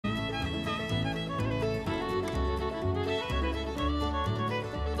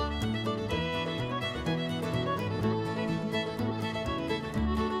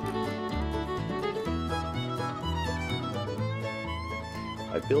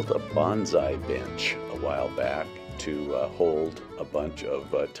built a bonsai bench a while back to hold a bunch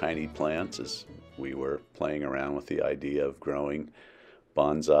of tiny plants as we were playing around with the idea of growing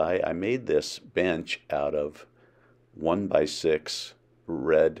bonsai. I made this bench out of 1x6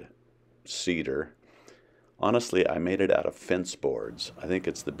 red cedar. Honestly, I made it out of fence boards. I think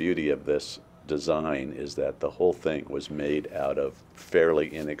it's the beauty of this design is that the whole thing was made out of fairly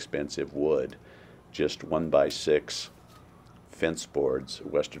inexpensive wood, just 1x6 fence boards,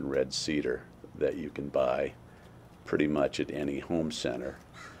 Western Red Cedar, that you can buy pretty much at any home center.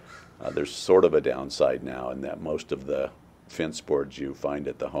 There's sort of a downside now in that most of the fence boards you find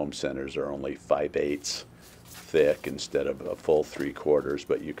at the home centers are only 5/8 thick instead of a full 3/4,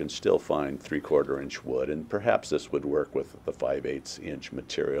 but you can still find 3/4 inch wood, and perhaps this would work with the 5/8 inch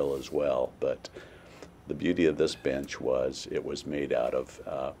material as well. But the beauty of this bench was it was made out of,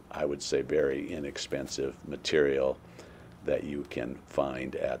 I would say, very inexpensive material that you can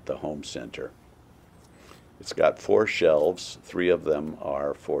find at the home center. It's got 4 shelves. 3 of them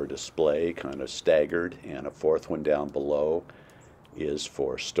are for display, kind of staggered, and a 4th one down below is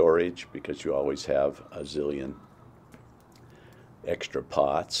for storage because you always have a zillion extra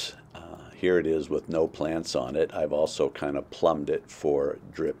pots. Here it is with no plants on it. I've also kind of plumbed it for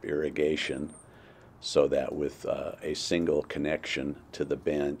drip irrigation so that with a single connection to the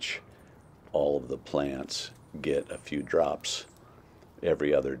bench, all of the plants get a few drops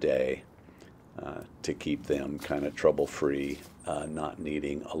every other day to keep them kind of trouble-free, not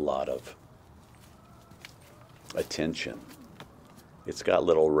needing a lot of attention. It's got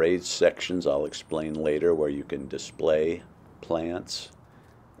little raised sections I'll explain later where you can display plants,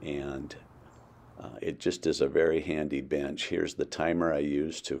 and it just is a very handy bench. Here's the timer I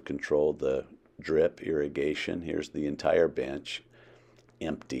use to control the drip irrigation. Here's the entire bench,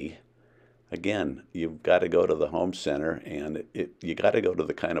 empty. Again, you've got to go to the home center, and you got to go to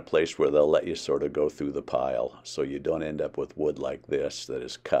the kind of place where they'll let you sort of go through the pile so you don't end up with wood like this that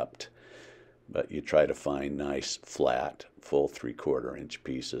is cupped. But you try to find nice, flat, full 3/4 inch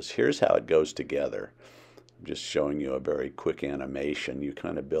pieces. Here's how it goes together. I'm just showing you a very quick animation. You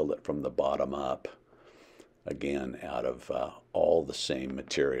kind of build it from the bottom up, again, out of all the same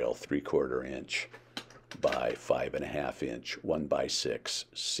material, 3/4 inch by 5.5 inch, 1x6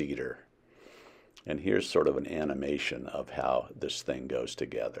 cedar. And here's sort of an animation of how this thing goes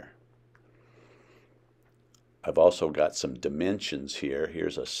together. I've also got some dimensions here.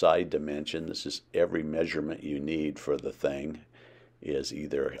 Here's a side dimension. This is every measurement you need for the thing is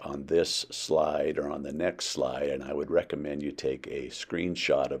either on this slide or on the next slide, and I would recommend you take a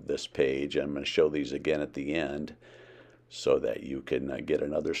screenshot of this page. I'm going to show these again at the end so that you can get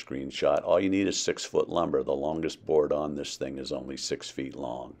another screenshot. All you need is 6-foot lumber. The longest board on this thing is only 6 feet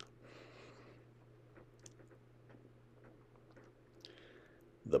long.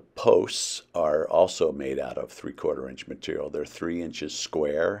 The posts are also made out of 3/4 inch material. They're 3 inches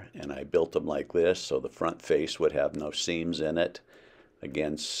square, and I built them like this so the front face would have no seams in it.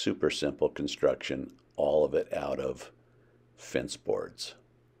 Again, super simple construction, all of it out of fence boards.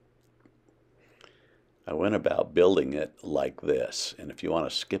 I went about building it like this, and if you want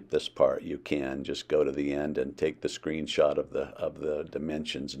to skip this part, you can just go to the end and take the screenshot of the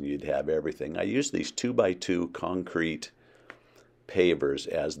dimensions, and you'd have everything. I used these 2x2 concrete pavers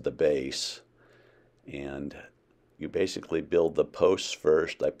as the base, and you basically build the posts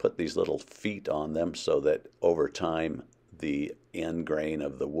first. I put these little feet on them so that over time the end grain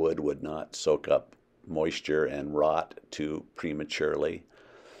of the wood would not soak up moisture and rot too prematurely.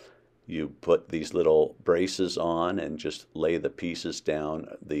 You put these little braces on and just lay the pieces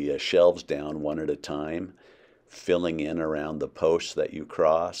down, the shelves down one at a time, filling in around the posts that you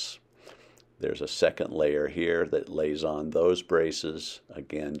cross. There's a second layer here that lays on those braces.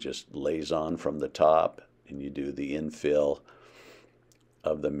 Again, just lays on from the top, and you do the infill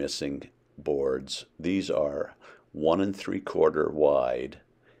of the missing boards. These are 1 3/4 wide,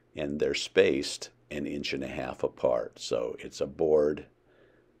 and they're spaced 1.5 inches apart. So it's a board,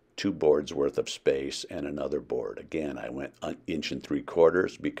 2 boards worth of space, and another board. Again, I went 1 3/4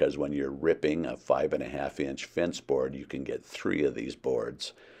 inches because when you're ripping a 5.5 inch fence board, you can get 3 of these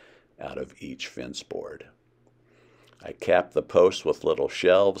boards out of each fence board. I cap the posts with little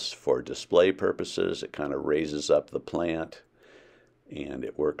shelves for display purposes. It kind of raises up the plant, and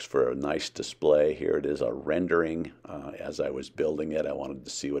it works for a nice display. Here it is, a rendering. As I was building it, I wanted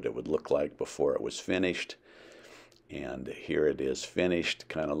to see what it would look like before it was finished. And here it is finished,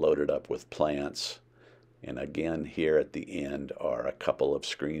 kind of loaded up with plants. And again, here at the end are a couple of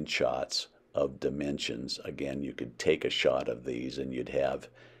screenshots of dimensions. Again, you could take a shot of these and you'd have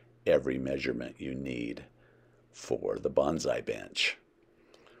every measurement you need for the bonsai bench.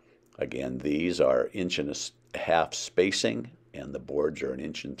 Again, these are 1.5 inch spacing, and the boards are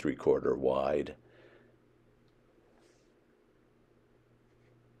 1.75 inch wide.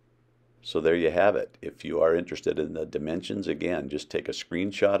 So there you have it. If you are interested in the dimensions, again, just take a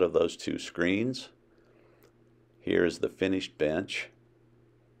screenshot of those two screens. Here's the finished bench.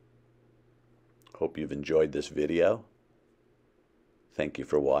 Hope you've enjoyed this video. Thank you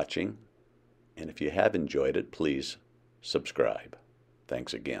for watching. And if you have enjoyed it, please subscribe.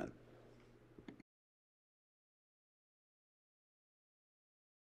 Thanks again.